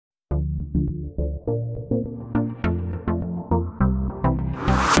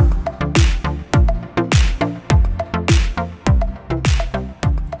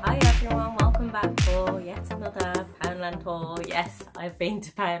I've been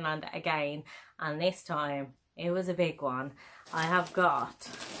to Poundland again, and this time it was a big one. I have got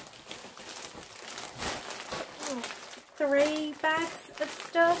 3 bags of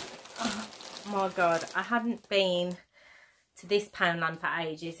stuff. Oh my god, I hadn't been to this Poundland for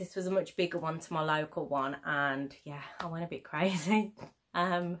ages. This was a much bigger one to my local one, and yeah, I went a bit crazy.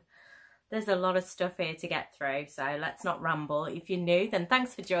 There's a lot of stuff here to get through, so let's not ramble. If you're new, then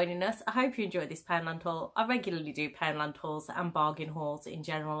thanks for joining us. I hope you enjoyed this Poundland haul. I regularly do Poundland hauls and bargain hauls in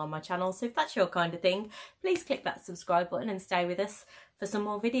general on my channel, so if that's your kind of thing, please click that subscribe button and stay with us for some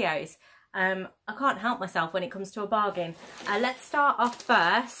more videos. I can't help myself when it comes to a bargain. Let's start off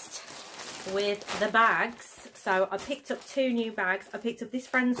first with the bags. So I picked up 2 new bags. I picked up this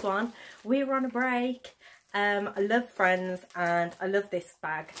Friends one. We were on a break. I love Friends, and I love this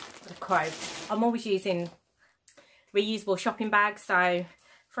bag. The quote. I'm always using reusable shopping bags, so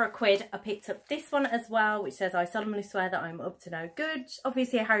for £1 I picked up this one as well, which says, "I solemnly swear that I'm up to no good."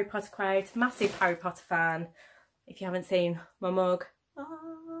 Obviously a Harry Potter quote. Massive Harry Potter fan. If you haven't seen my mug,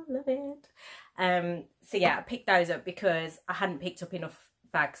 oh, love it. So yeah, I picked those up because I hadn't picked up enough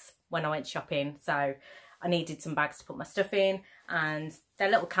bags when I went shopping, so I needed some bags to put my stuff in, and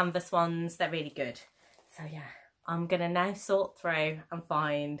they're little canvas ones. They're really good. So yeah, I'm going to now sort through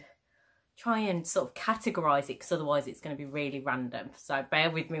and try and sort of categorise it, because otherwise it's going to be really random. So bear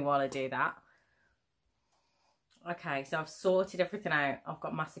with me while I do that. Okay, so I've sorted everything out. I've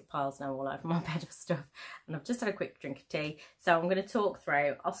got massive piles now all over my bed of stuff, and I've just had a quick drink of tea. So I'm going to talk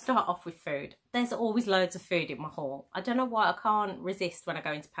through. I'll start off with food. There's always loads of food in my haul. I don't know why I can't resist when I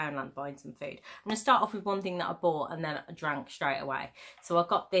go into Poundland buying some food. I'm going to start off with one thing that I bought and then I drank straight away. So I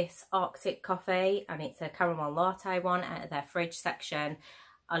got this Arctic coffee, and it's a caramel latte one out of their fridge section.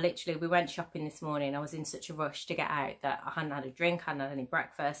 We went shopping this morning. I was in such a rush to get out that I hadn't had a drink, I hadn't had any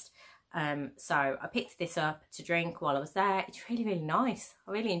breakfast. So I picked this up to drink while I was there. It's really, really nice.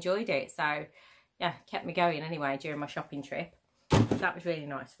 I really enjoyed it. So yeah, kept me going anyway during my shopping trip. So that was really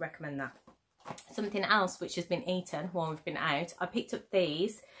nice. Recommend that. Something else which has been eaten while we've been out, I picked up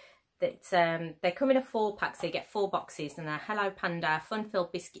these. That they come in a 4-pack, so you get 4 boxes, and they're Hello Panda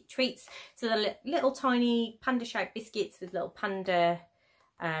fun-filled biscuit treats. So they're little tiny panda-shaped biscuits with little panda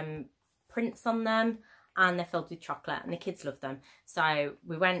prints on them. And they're filled with chocolate, and the kids love them. So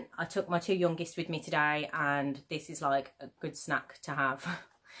I took my 2 youngest with me today, and this is like a good snack to have.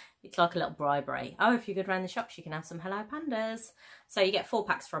 It's like a little bribery. Oh, if you go around the shops, you can have some Hello Pandas. So you get 4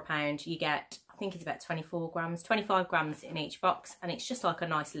 packs for £1. You get, I think it's about 25 grams in each box, and it's just like a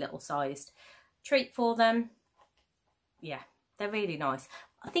nice little sized treat for them. Yeah, they're really nice.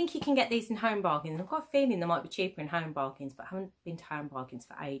 I think you can get these in Home Bargains. I've got a feeling they might be cheaper in Home Bargains, but I haven't been to Home Bargains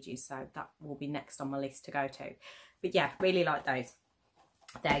for ages, so that will be next on my list to go to. But yeah, really like those.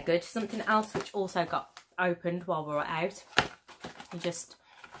 They're good. Something else which also got opened while we were out,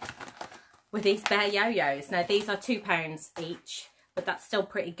 with these bear yo-yos. Now these are £2 each, but that's still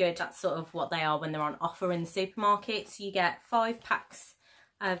pretty good. That's sort of what they are when they're on offer in the supermarket. So you get 5 packs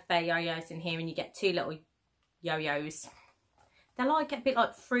of bear yo-yos in here, and you get 2 little yo-yos. They're like a bit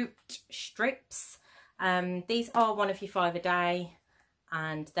like fruit strips. These are one of your 5 a day,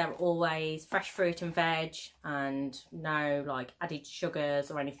 and they're always fresh fruit and veg, and no like added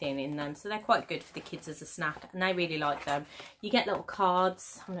sugars or anything in them. So they're quite good for the kids as a snack, and they really like them. You get little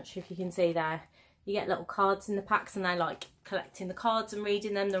cards. I'm not sure if you can see there. You get little cards in the packs, and they like collecting the cards and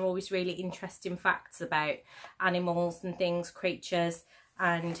reading them. They're always really interesting facts about animals and things, creatures.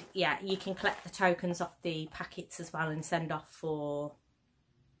 And yeah, you can collect the tokens off the packets as well and send off for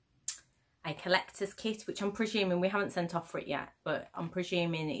a collector's kit, which I'm presuming, we haven't sent off for it yet, but I'm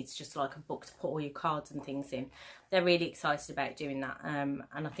presuming it's just like a book to put all your cards and things in. They're really excited about doing that, and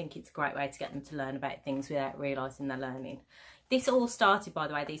I think it's a great way to get them to learn about things without realising they're learning. This all started, by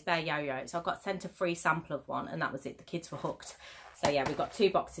the way, these bear yo-yos. I got sent a free sample of one, and that was it. The kids were hooked. So yeah, we've got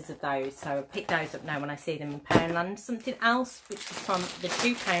 2 boxes of those. So I'll pick those up now when I see them in Poundland. Something else, which is from the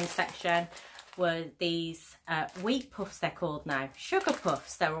 £2 section, were these wheat puffs, they're called now. Sugar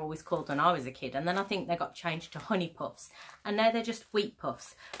puffs, they were always called when I was a kid. And then I think they got changed to honey puffs. And now they're just wheat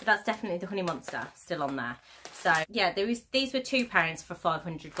puffs. But that's definitely the Honey Monster still on there. So yeah, these were £2 for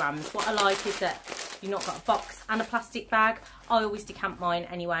 500 grams. What I like is that you've not got a box and a plastic bag. I always decamp mine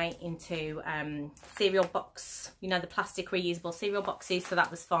anyway into cereal box, you know, the plastic reusable cereal boxes. So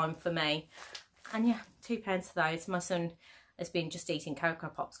that was fine for me. And yeah, £2 for those. My son has been just eating Cocoa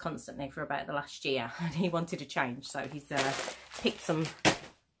Pops constantly for about the last year, and he wanted a change, so he's picked some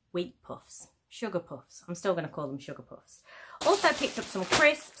wheat puffs, sugar puffs. I'm still going to call them sugar puffs. Also picked up some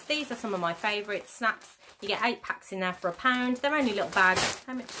crisps. These are some of my favourite snacks. You get 8 packs in there for £1. They're only little bags.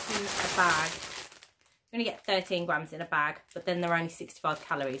 How much is in a bag? You only get 13 grams in a bag, but then they're only 65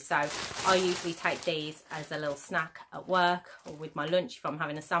 calories. So I usually take these as a little snack at work or with my lunch if I'm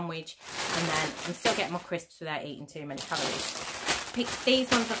having a sandwich, and then I'm still getting my crisps without eating too many calories. Picked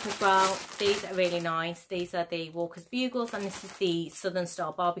these ones up as well. These are really nice. These are the Walker's Bugles, and this is the Southern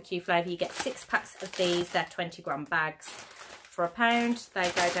Style Barbecue flavour. You get 6 packs of these. They're 20 gram bags for £1.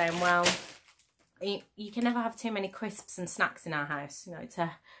 They go down well. You can never have too many crisps and snacks in our house. You know, we've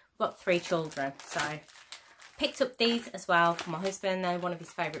got 3 children, so picked up these as well for my husband. They're one of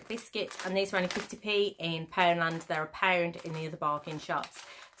his favourite biscuits, and these are only 50p in Poundland. They're £1 in the other bargain shops,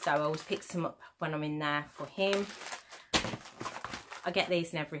 so I always pick some up when I'm in there for him. I get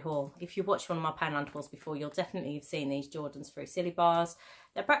these in every haul. If you've watched one of my Poundland hauls before, you'll definitely have seen these Jordans Fruit Silly bars.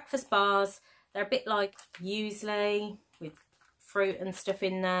 They're breakfast bars. They're a bit like muesli with fruit and stuff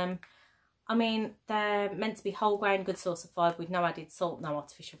in them. I mean, they're meant to be whole grain, good source of fibre with no added salt, no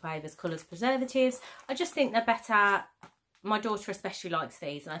artificial flavours, colours, preservatives. I just think they're better. My daughter especially likes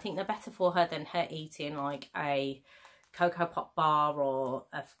these, and I think they're better for her than her eating like a Cocoa Pop bar or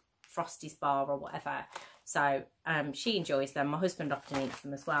a Frosties bar or whatever. So she enjoys them. My husband often eats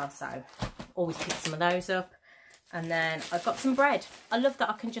them as well, so always pick some of those up. And then I've got some bread. I love that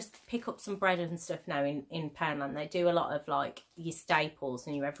I can just pick up some bread and stuff now in Poundland. They do a lot of like your staples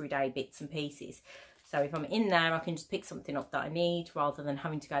and your everyday bits and pieces. So if I'm in there, I can just pick something up that I need rather than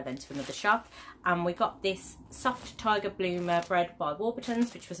having to go then to another shop. And we got this soft Tiger Bloomer bread by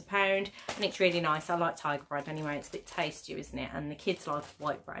Warburton's, which was £1, and it's really nice. I like tiger bread anyway. It's a bit tastier, isn't it? And the kids like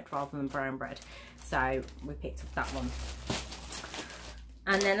white bread rather than brown bread. So we picked up that one.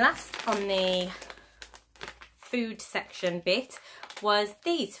 And then last on the food section bit was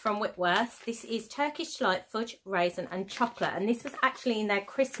these from Whitworth's. This is Turkish Delight Fudge, Raisin and Chocolate, and this was actually in their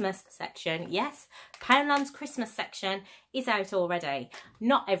Christmas section. Yes, Poundland's Christmas section is out already.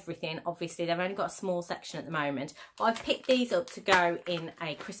 Not everything, obviously, they've only got a small section at the moment, but I've picked these up to go in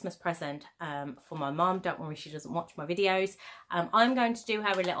a Christmas present for my mum. Don't worry, she doesn't watch my videos. I'm going to do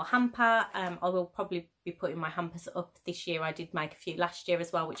her a little hamper. I will probably be putting my hampers up this year. I did make a few last year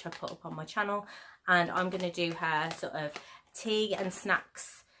as well, which I put up on my channel, and I'm going to do her sort of tea and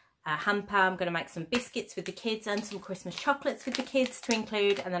snacks hamper. I'm going to make some biscuits with the kids and some Christmas chocolates with the kids to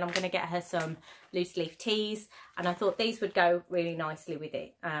include, and then I'm going to get her some loose leaf teas, and I thought these would go really nicely with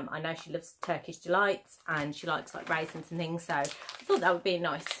it. I know she loves Turkish Delights and she likes like raisins and things, so I thought that would be a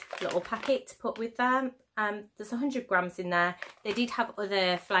nice little packet to put with them. There's 100 grams in there. They did have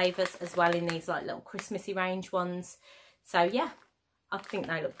other flavours as well in these like little Christmassy range ones, so yeah, I think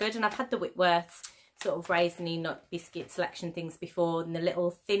they look good. And I've had the Whitworth's sort of raisiny nut biscuit selection things before, and the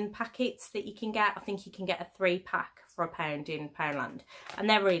little thin packets that you can get. I think you can get a 3-pack for £1 in Poundland, and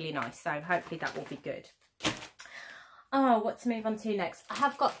they're really nice, so hopefully that will be good. Oh, what to move on to next? I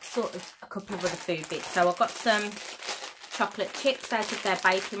have got sort of a couple of other food bits. So I've got some chocolate chips out of their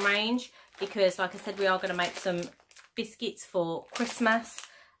baking range, because like I said, we are going to make some biscuits for Christmas.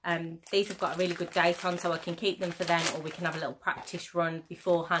 These have got a really good date on, so I can keep them for then, or we can have a little practice run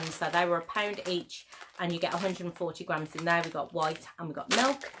beforehand. So they were £1 each, and you get 140 grams in there. We got white and we got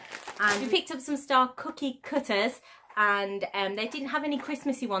milk, and we picked up some Star cookie cutters, and they didn't have any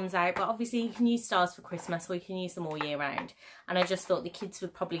Christmassy ones out, but obviously you can use stars for Christmas, or you can use them all year round. And I just thought the kids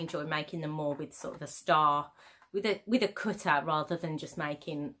would probably enjoy making them more with sort of a star with a cutter rather than just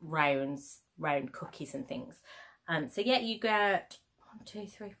making round cookies and things. So yeah, you get 1, 2,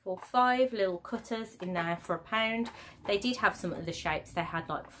 3, 4, 5 little cutters in there for £1. They did have some other shapes. They had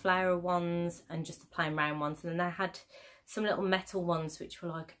like flower ones and just the plain round ones, and then they had some little metal ones which were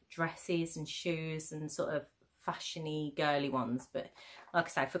like dresses and shoes and sort of fashiony girly ones. But like I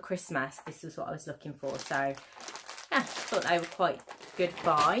say, for Christmas this was what I was looking for, so yeah, I thought they were quite good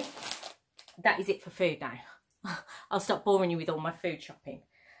buy. That is it for food now. I'll stop boring you with all my food shopping.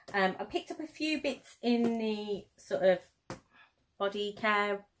 I picked up a few bits in the sort of body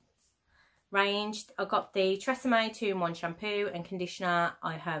care range. I got the Tresemme 2-in-1 shampoo and conditioner.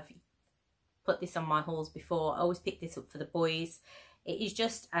 I have put this on my hauls before. I always pick this up for the boys. It is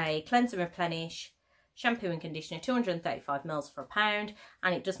just a cleanse and replenish shampoo and conditioner, 235ml for £1,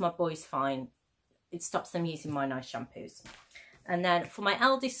 and it does my boys fine. It stops them using my nice shampoos. And then for my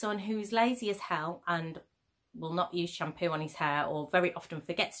eldest son, who's lazy as hell and will not use shampoo on his hair, or very often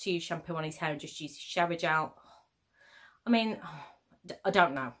forgets to use shampoo on his hair and just uses shower gel. I mean, I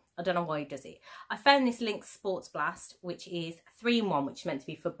don't know why he does it. I found this Lynx Sports Blast, which is 3-in-1, which is meant to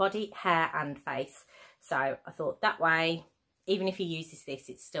be for body, hair and face. So I thought that way, even if he uses this,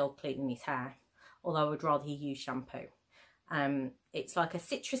 it's still cleaning his hair, although I would rather he use shampoo. It's like a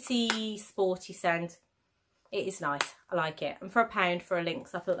citrusy, sporty scent. It is nice. I like it. And for £1 for a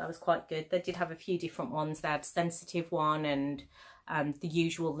Lynx, I thought that was quite good. They did have a few different ones. They had sensitive one and the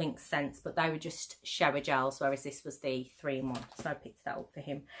usual Lynx scents, but they were just shower gels, whereas this was the 3-in-1. So I picked that up for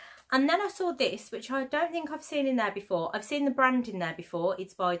him. And then I saw this, which I don't think I've seen in there before. I've seen the brand in there before.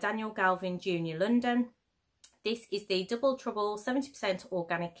 It's by Daniel Galvin Jr. London. This is the Double Trouble 70%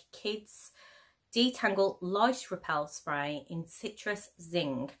 Organic Kids Detangle Lice Repel Spray in Citrus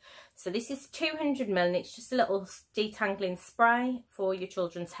Zing. So this is 200ml and it's just a little detangling spray for your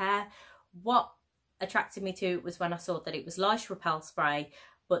children's hair. What attracted me to it was when I saw that it was lice repel spray,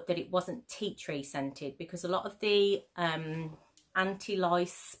 but that it wasn't tea tree scented, because a lot of the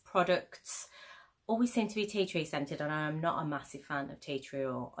anti-lice products always seem to be tea tree scented, and I'm not a massive fan of tea tree,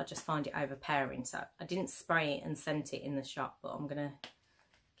 or I just find it overpowering. So I didn't spray it and scent it in the shop, but I'm gonna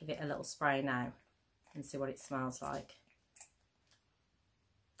give it a little spray now and see what it smells like.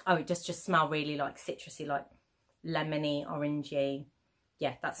 Oh, it does just smell really like citrusy, like lemony, orangey.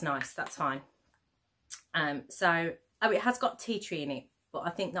 Yeah, that's nice, that's fine. So, oh, it has got tea tree in it, but I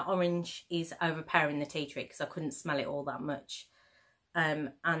think the orange is overpowering the tea tree because I couldn't smell it all that much.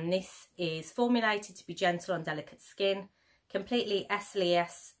 And this is formulated to be gentle on delicate skin, completely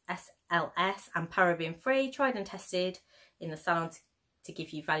SLS and paraben free, tried and tested in the salon to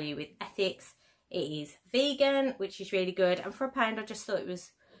give you value with ethics. It is vegan, which is really good, and for £1 I just thought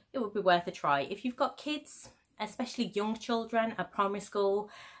it would be worth a try. If you've got kids, especially young children at primary school,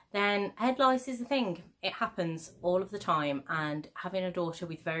 then head lice is a thing. It happens all of the time, and having a daughter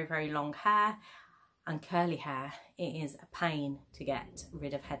with very, very long hair and curly hair, it is a pain to get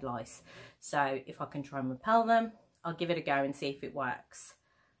rid of head lice. So if I can try and repel them, I'll give it a go and see if it works.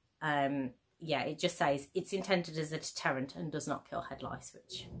 Yeah, it just says it's intended as a deterrent and does not kill head lice,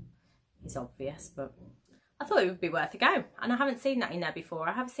 which is obvious, but I thought it would be worth a go. And I haven't seen that in there before.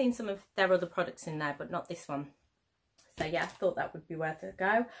 I have seen some of their other products in there, but not this one. So yeah, I thought that would be worth a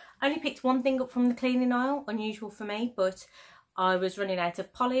go. I only picked one thing up from the cleaning aisle, unusual for me, but I was running out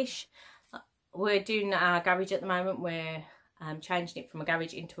of polish. We're doing our garage at the moment. We're changing it from a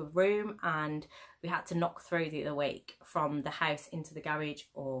garage into a room, and we had to knock through the other week from the house into the garage,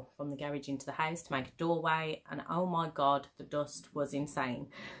 or from the garage into the house, to make a doorway, and oh my god, the dust was insane.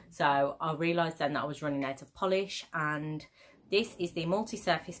 So I realised then that I was running out of polish, and this is the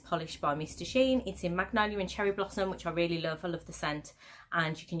multi-surface polish by Mr. Sheen. It's in Magnolia and Cherry Blossom, which I really love. I love the scent,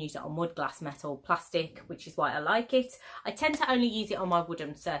 and you can use it on wood, glass, metal, plastic, which is why I like it. I tend to only use it on my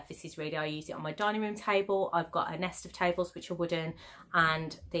wooden surfaces, really. I use it on my dining room table. I've got a nest of tables which are wooden,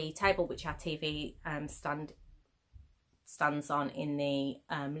 and the table which our TV stands on in the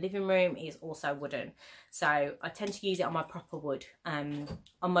living room is also wooden. So I tend to use it on my proper wood. On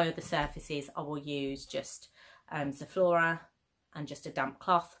my other surfaces, I will use just Zaflora and just a damp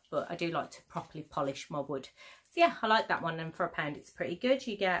cloth, but I do like to properly polish my wood. So yeah, I like that one, and for £1 it's pretty good.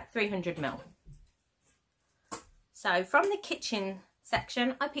 You get 300ml. So from the kitchen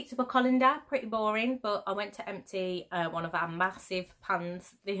section, I picked up a colander, pretty boring, but I went to empty one of our massive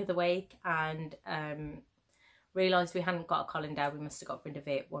pans the other week, and realised we hadn't got a colander. We must have got rid of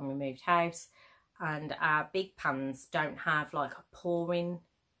it when we moved house, and our big pans don't have like a pouring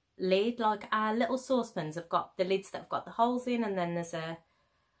lid. Like our little saucepans have got the lids that have got the holes in, and then there's a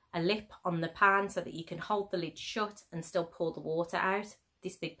lip on the pan so that you can hold the lid shut and still pour the water out.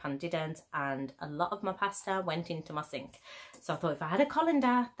 This big pan didn't, and a lot of my pasta went into my sink. So I thought if I had a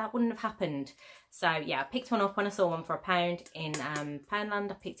colander, that wouldn't have happened. So yeah, I picked one up when I saw one for £1 in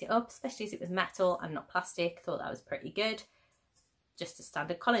Poundland. I picked it up, especially as it was metal and not plastic. Thought that was pretty good. Just a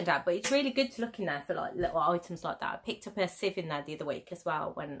standard colander, but it's really good to look in there for like little items like that. I picked up a sieve in there the other week as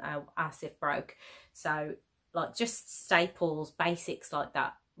well when our sieve broke. So like just staples, basics like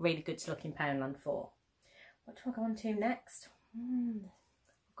that, really good to look in Poundland for. What do I go on to next?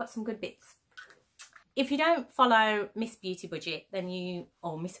 I've got some good bits. If you don't follow Miss Beauty Budget, then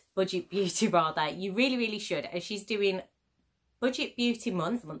or Miss Budget Beauty rather, you really should, as she's doing Budget Beauty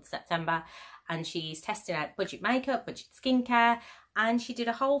month September, and she's testing out budget makeup, budget skincare, and she did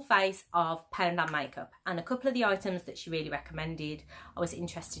a whole face of Poundland makeup, and a couple of the items that she really recommended I was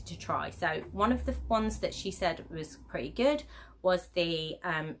interested to try. So one of the ones that she said was pretty good was the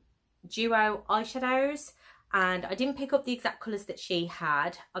duo eyeshadows, and I didn't pick up the exact colours that she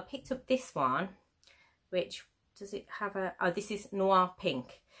had. I picked up this one, which, does it have a, oh, this is Noir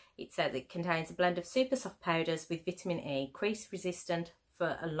Pink. It says it contains a blend of super soft powders with vitamin E, crease resistant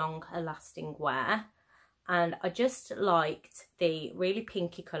for a long lasting wear. And I just liked the really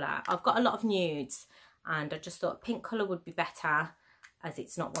pinky colour. I've got a lot of nudes, and I just thought pink colour would be better, as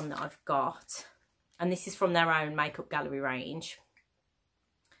it's not one that I've got. And this is from their own makeup gallery range.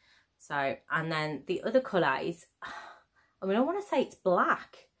 So, and then the other colour is, I mean, I want to say it's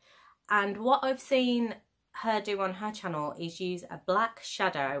black. And what I've seen her do on her channel is use a black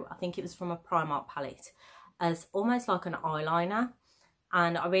shadow, I think it was from a Primark palette, as almost like an eyeliner.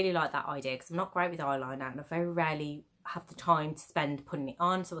 And I really like that idea because I'm not great with eyeliner and I very rarely have the time to spend putting it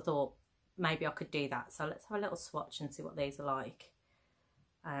on. So I thought maybe I could do that. So let's have a little swatch and see what these are like.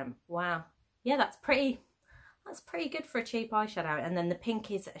 Wow. Yeah, that's pretty good for a cheap eyeshadow. And then the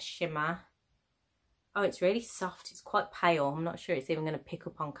pink is a shimmer. Oh, it's really soft. It's quite pale. I'm not sure it's even going to pick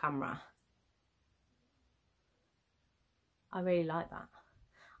up on camera. I really like that.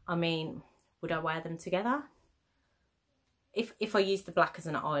 I mean, would I wear them together? If I use the black as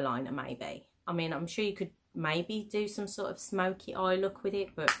an eyeliner, maybe. I mean, I'm sure you could maybe do some sort of smoky eye look with it,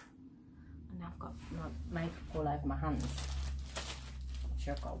 but now I've got my makeup all over my hands. I'm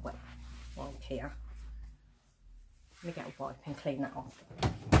sure I've got a wet wipe here. Let me get a wipe and clean that off.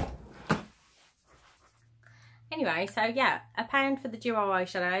 Anyway, so yeah, £1 for the duo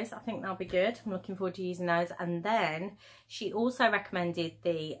eyeshadows. I think they'll be good. I'm looking forward to using those. And then she also recommended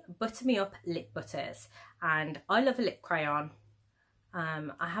the Butter Me Up lip butters. And I love a lip crayon. I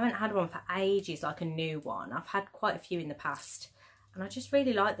haven't had one for ages, like a new one. I've had quite a few in the past. And I just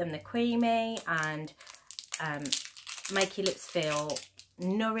really like them. They're creamy and make your lips feel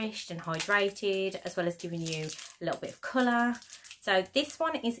nourished and hydrated, as well as giving you a little bit of colour. So this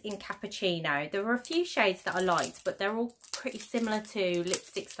one is in Cappuccino. There were a few shades that I liked, but they're all pretty similar to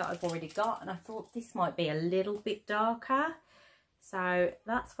lipsticks that I've already got. And I thought this might be a little bit darker. So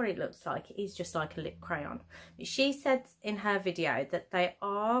that's what it looks like. It is just like a lip crayon. But she said in her video that they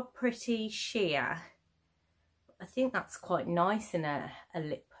are pretty sheer. I think that's quite nice in a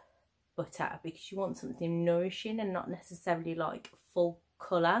lip butter because you want something nourishing and not necessarily like full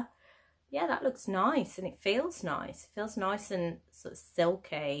colour. Yeah, that looks nice and it feels nice. It feels nice and sort of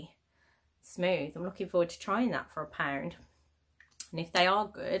silky, smooth. I'm looking forward to trying that for £1. And if they are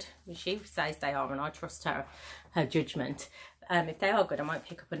good, which she says they are, and I trust her judgment. If they are good, I might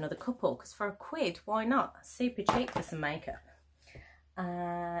pick up another couple because for £1, why not? Super cheap for some makeup.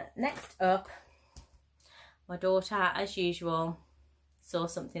 Next up, my daughter, as usual, saw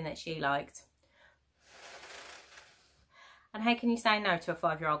something that she liked. And how can you say no to a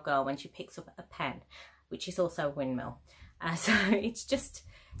 5-year-old girl when she picks up a pen, which is also a windmill? So it's just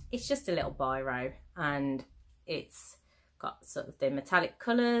a little biro, and it's got sort of the metallic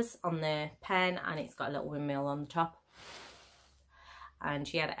colours on the pen, and it's got a little windmill on the top. And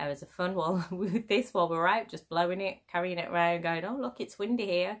she had hours of fun with this while we were out, just blowing it, carrying it around, going, oh look, it's windy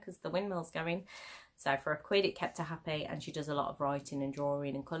here because the windmill's going. So for £1, it kept her happy, and she does a lot of writing and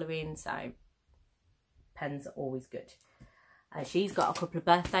drawing and colouring, so pens are always good. She's got a couple of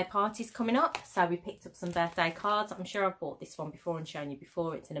birthday parties coming up, so we picked up some birthday cards. I'm sure I've bought this one before and shown you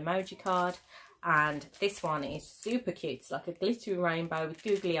before. It's an emoji card, and this one is super cute. It's like a glittery rainbow with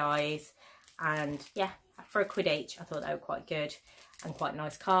googly eyes, and yeah, for £1 each, I thought they were quite good and quite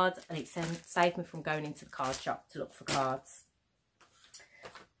nice cards, and it saved me from going into the card shop to look for cards.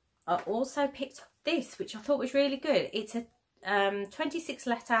 I also picked up this, which I thought was really good. It's a 26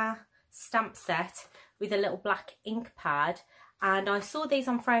 letter stamp set with a little black ink pad. And I saw these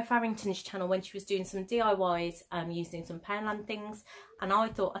on Freya Farrington's channel when she was doing some DIYs, using some Poundland things. And I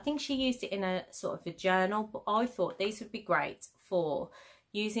think she used it in a sort of a journal, but I thought these would be great for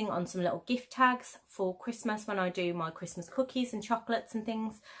using on some little gift tags for Christmas when I do my Christmas cookies and chocolates and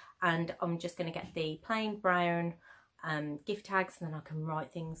things. And I'm just going to get the plain brown gift tags, and then I can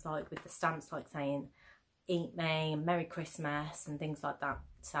write things like with the stamps like saying eat me and Merry Christmas and things like that.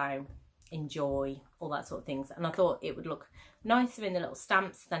 So enjoy, all that sort of things. And I thought it would look nicer in the little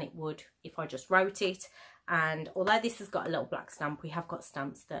stamps than it would if I just wrote it. And although this has got a little black stamp, we have got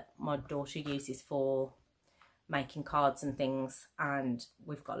stamps that my daughter uses for making cards and things, and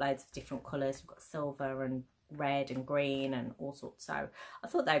we've got loads of different colours. We've got silver and red and green and all sorts, so I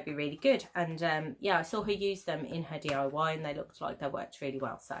thought they'd be really good. And yeah, I saw her use them in her DIY and they looked like they worked really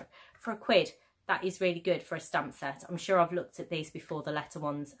well. So for £1, that is really good for a stamp set. I'm sure I've looked at these before, the letter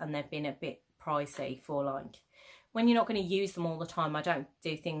ones, and they've been a bit pricey for like when you're not going to use them all the time. I don't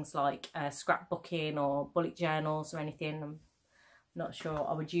do things like scrapbooking or bullet journals or anything. I'm not sure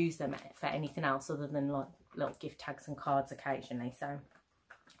I would use them for anything else other than like little gift tags and cards occasionally. So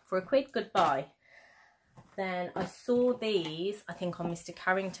for £1, good buy. Then I saw these, I think, on Mr.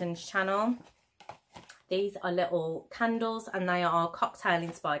 Carrington's channel. These are little candles, and they are cocktail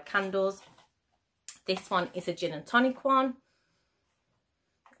inspired candles. This one is a gin and tonic one,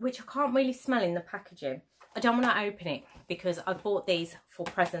 which I can't really smell in the packaging. I don't want to open it because I bought these for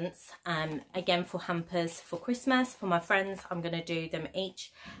presents, again for hampers for Christmas for my friends. I'm going to do them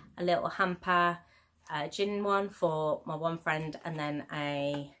each a little hamper, a gin one for my one friend, and then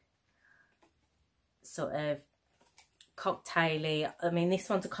a sort of cocktail-y. I mean, this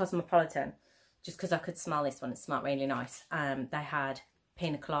one's a Cosmopolitan just because I could smell this one. It smelled really nice. They had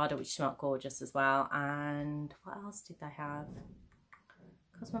pina colada, which smelled gorgeous as well, and what else did they have?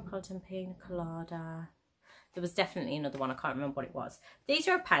 Cosmopolitan, pina colada. There was definitely another one, I can't remember what it was. These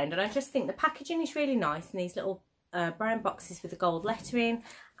are £1 and I just think the packaging is really nice, and these little brown boxes with the gold lettering,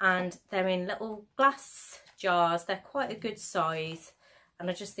 and they're in little glass jars. They're quite a good size, and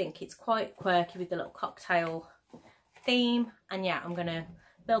I just think it's quite quirky with the little cocktail theme. And yeah, I'm going to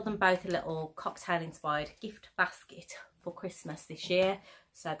build them both a little cocktail inspired gift basket for Christmas this year.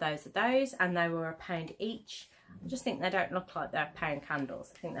 So those are those, and they were £1 each. I just think they don't look like they're £1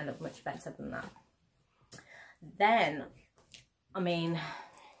 candles. I think they look much better than that. Then, I mean,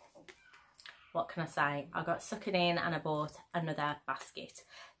 what can I say? I got suckered in and I bought another basket.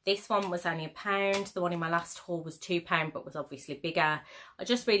 This one was only £1. The one in my last haul was £2, but was obviously bigger. I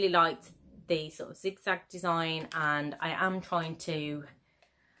just really liked the sort of zigzag design, and I am trying to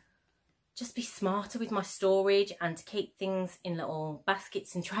just be smarter with my storage and to keep things in little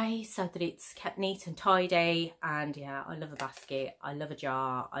baskets and trays so that it's kept neat and tidy. And yeah, I love a basket, I love a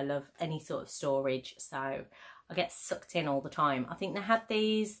jar, I love any sort of storage, so I get sucked in all the time. I think they had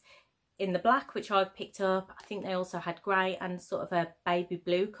these in the black, which I've picked up. I think they also had grey and sort of a baby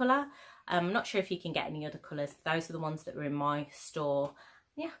blue colour. I'm not sure if you can get any other colours. Those are the ones that were in my store.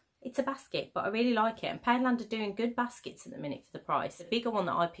 Yeah, it's a basket, but I really like it. And Poundland are doing good baskets at the minute for the price. The bigger one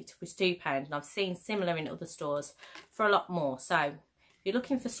that I picked up was £2, and I've seen similar in other stores for a lot more. So if you're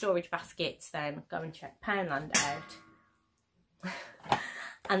looking for storage baskets, then go and check Poundland out.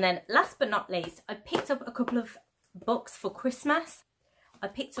 And then last but not least, I picked up a couple of books for Christmas. I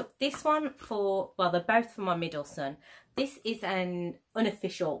picked up this one for, well, they're both for my middle son. This is an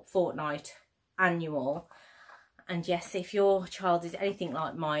unofficial fortnight annual. And yes, if your child is anything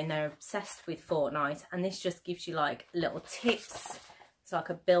like mine, they're obsessed with Fortnite. And this just gives you like little tips. It's like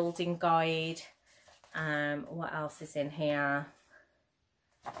a building guide. What else is in here?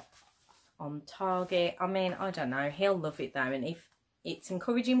 On Target. I mean, I don't know. He'll love it though. And if it's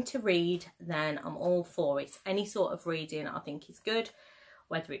encouraging him to read, then I'm all for it. Any sort of reading I think is good.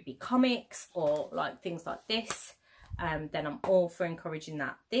 Whether it be comics or like things like this. Then I'm all for encouraging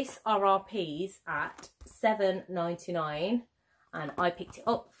that. This RRP's at $7.99 and I picked it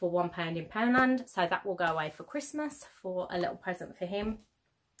up for £1 in Poundland, so that will go away for Christmas for a little present for him.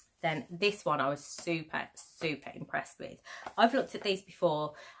 Then this one I was super impressed with. I've looked at these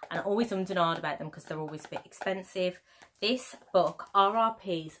before and always ummed and ahed about them because they're always a bit expensive. This book,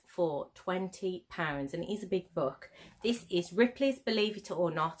 RRP's for £20, and it is a big book. This is Ripley's Believe It or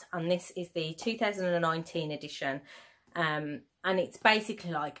Not, and this is the 2019 edition. And it's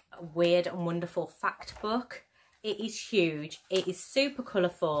basically like a weird and wonderful fact book. It is huge. It is super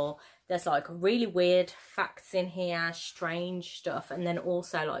colourful. There's like really weird facts in here, strange stuff, and then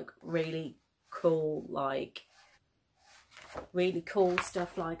also like really cool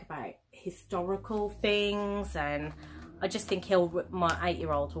stuff like about historical things. And I just think my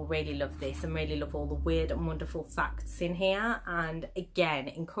 8-year-old will really love this and really love all the weird and wonderful facts in here. And again,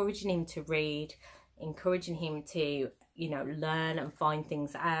 encouraging him to read, encouraging him to, you know, learn and find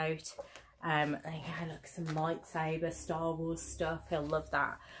things out. Yeah, look, some lightsaber Star Wars stuff, he'll love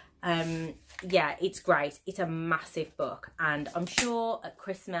that. Yeah, it's great. It's a massive book, and I'm sure at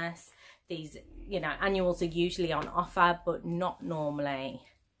Christmas these, you know, annuals are usually on offer, but not normally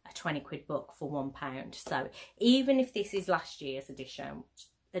a 20 quid book for £1. So even if this is last year's edition,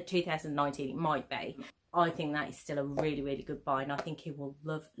 the 2019 it might be, I think that is still a really good buy, and I think he will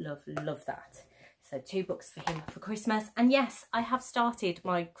love that. So 2 books for him for Christmas. And yes, I have started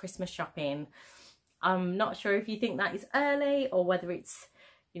my Christmas shopping. I'm not sure if you think that is early or whether it's,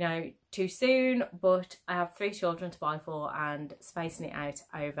 you know, too soon, but I have 3 children to buy for, and spacing it out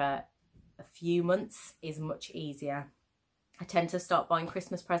over a few months is much easier. I tend to start buying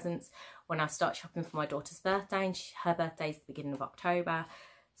Christmas presents when I start shopping for my daughter's birthday, and her birthday is the beginning of October.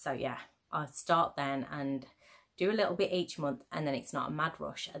 So yeah, I start then and do a little bit each month, and then it's not a mad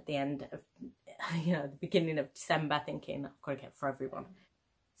rush at the end of, you know, the beginning of December thinking I've got to get for everyone.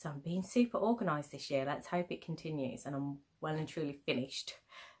 So I'm being super organised this year. Let's hope it continues and I'm well and truly finished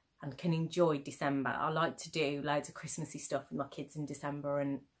and can enjoy December. I like to do loads of Christmassy stuff with my kids in December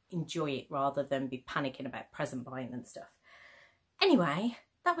and enjoy it rather than be panicking about present buying and stuff. Anyway,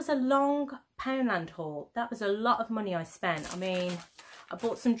 that was a long Poundland haul. That was a lot of money I spent. I mean, I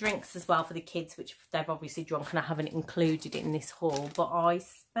bought some drinks as well for the kids, which they've obviously drunk and I haven't included it in this haul. But I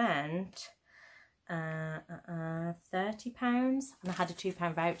spent £30 and I had a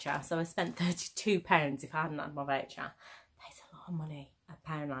 £2 voucher. So I spent £32 if I hadn't had my voucher. That's a lot of money at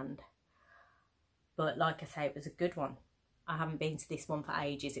Poundland. But like I say, it was a good one. I haven't been to this one for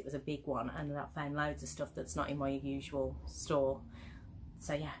ages. It was a big one and I found loads of stuff that's not in my usual store.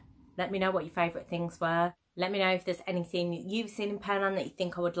 So yeah, let me know what your favourite things were. Let me know if there's anything you've seen in Poundland that you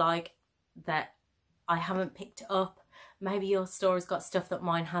think I would like that I haven't picked up. Maybe your store has got stuff that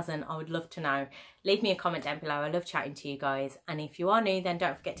mine hasn't. I would love to know. Leave me a comment down below. I love chatting to you guys. And if you are new, then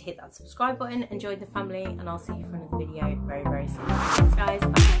don't forget to hit that subscribe button and join the family. And I'll see you for another video very, very soon. Thanks guys.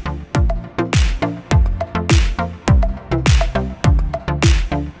 Bye.